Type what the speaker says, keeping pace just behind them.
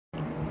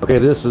Okay,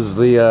 this is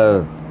the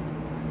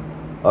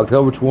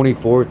October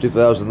 24th,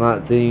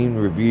 2019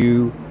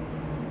 review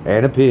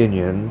and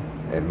opinion,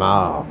 and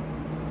my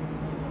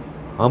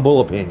humble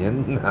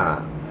opinion,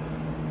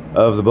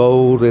 of The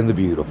Bold and the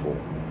Beautiful.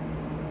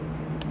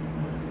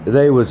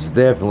 Today was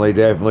definitely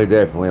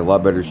a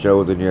lot better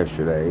show than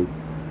yesterday.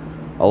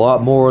 A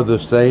lot more of the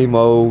same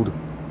old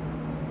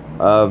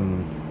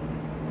um,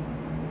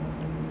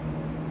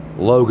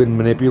 Logan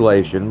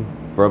manipulation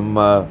from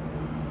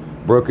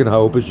Brooke and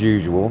Hope as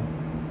usual.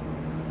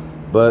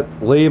 But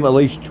Liam at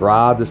least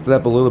tried to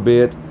step a little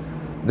bit.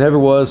 Never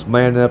was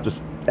man enough to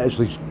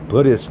actually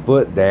put his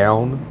foot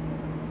down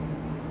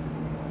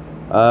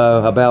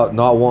about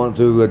not wanting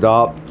to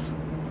adopt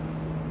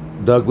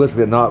Douglas,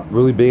 and not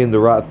really being the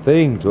right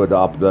thing to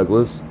adopt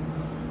Douglas.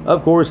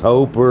 Of course,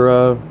 Hope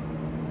or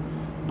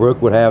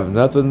Brooke would have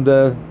nothing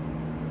to,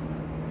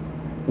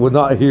 would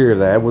not hear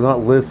that, would not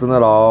listen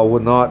at all,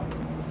 would not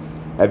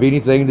have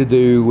anything to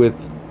do with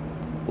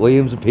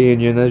Liam's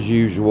opinion as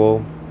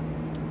usual.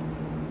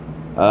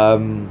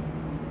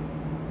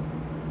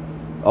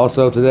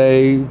 Also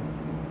today,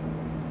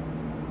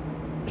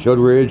 showed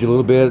Ridge a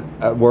little bit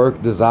at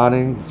work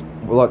designing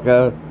like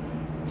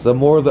some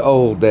more of the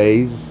old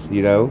days,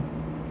 you know.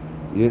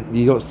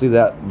 You don't see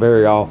that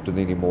very often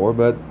anymore,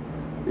 but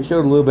it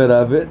showed a little bit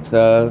of it.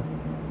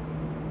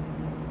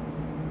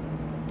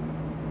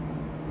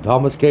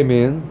 Thomas came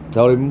in,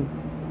 told him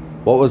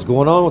what was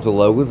going on with the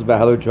Logans, about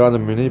how they're trying to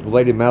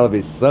manipulate him out of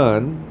his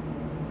son,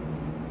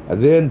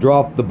 and then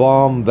dropped the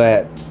bomb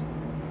that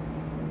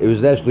it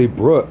was actually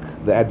Brooke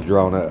that had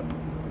drawn up.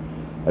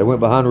 They went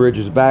behind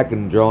Ridge's back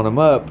and drawn him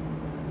up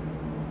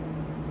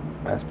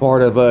as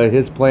part of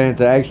his plan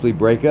to actually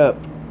break up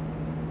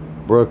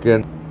Brooke,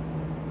 and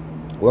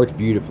worked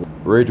beautifully.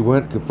 Ridge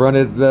went,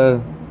 confronted the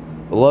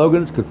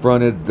Logans,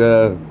 confronted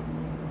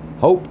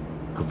Hope,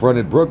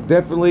 confronted Brooke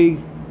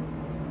definitely,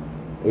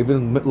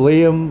 even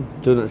Liam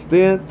to an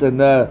extent,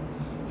 and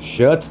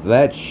shut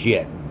that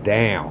shit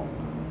down.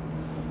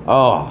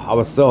 Oh, I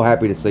was so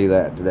happy to see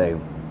that today.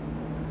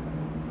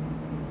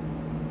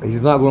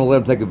 He's not going to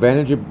let him take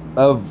advantage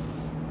of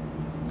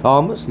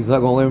Thomas. He's not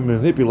going to let him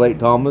manipulate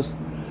Thomas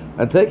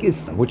and take his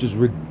son, which is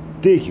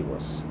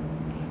ridiculous.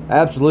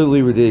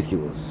 Absolutely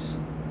ridiculous.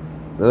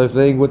 The other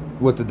thing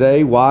with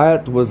today,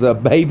 Wyatt was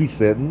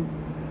babysitting.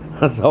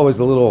 That's always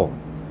a little,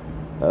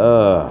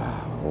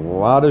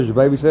 why does your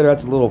babysitter?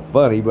 That's a little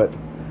funny, but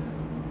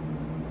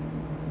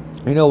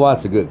you know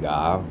Wyatt's a good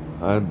guy.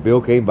 And Bill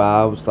came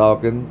by, was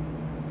talking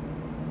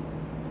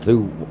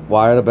to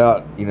Wyatt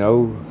about, you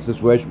know,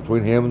 situation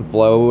between him and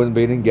Flo and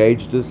being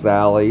engaged to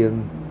Sally,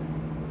 and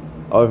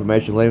all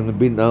information let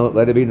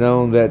it be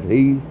known that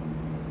he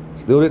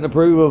still didn't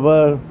approve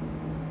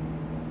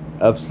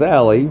of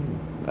Sally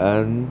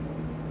and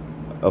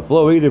of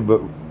Flo either,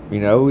 but you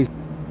know, he's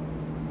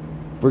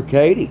for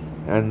Katie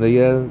and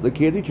the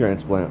kidney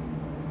transplant.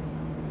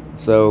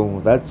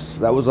 So that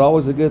was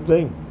always a good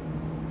thing.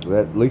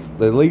 At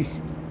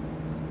least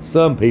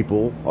some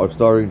people are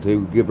starting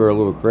to give her a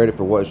little credit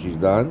for what she's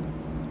done.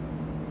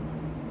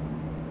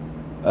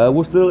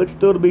 It's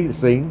still to be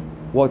seen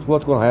what's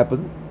going to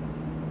happen.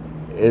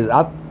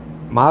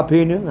 My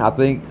opinion, I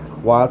think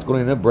Wyatt's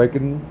going to end up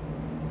breaking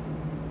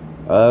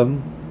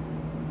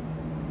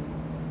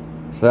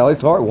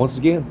Sally's heart once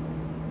again,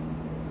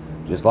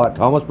 just like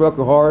Thomas broke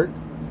her heart.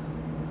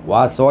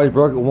 Wyatt saw he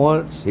broke it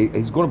once.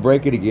 He's going to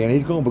break it again.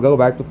 He's going to go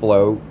back to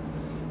Flo.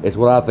 It's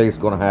what I think is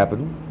going to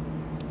happen.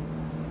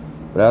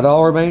 But that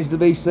all remains to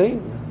be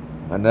seen.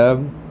 And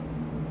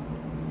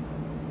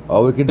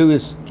all we can do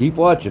is keep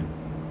watching.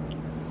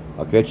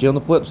 I'll catch you on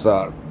the flip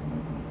side.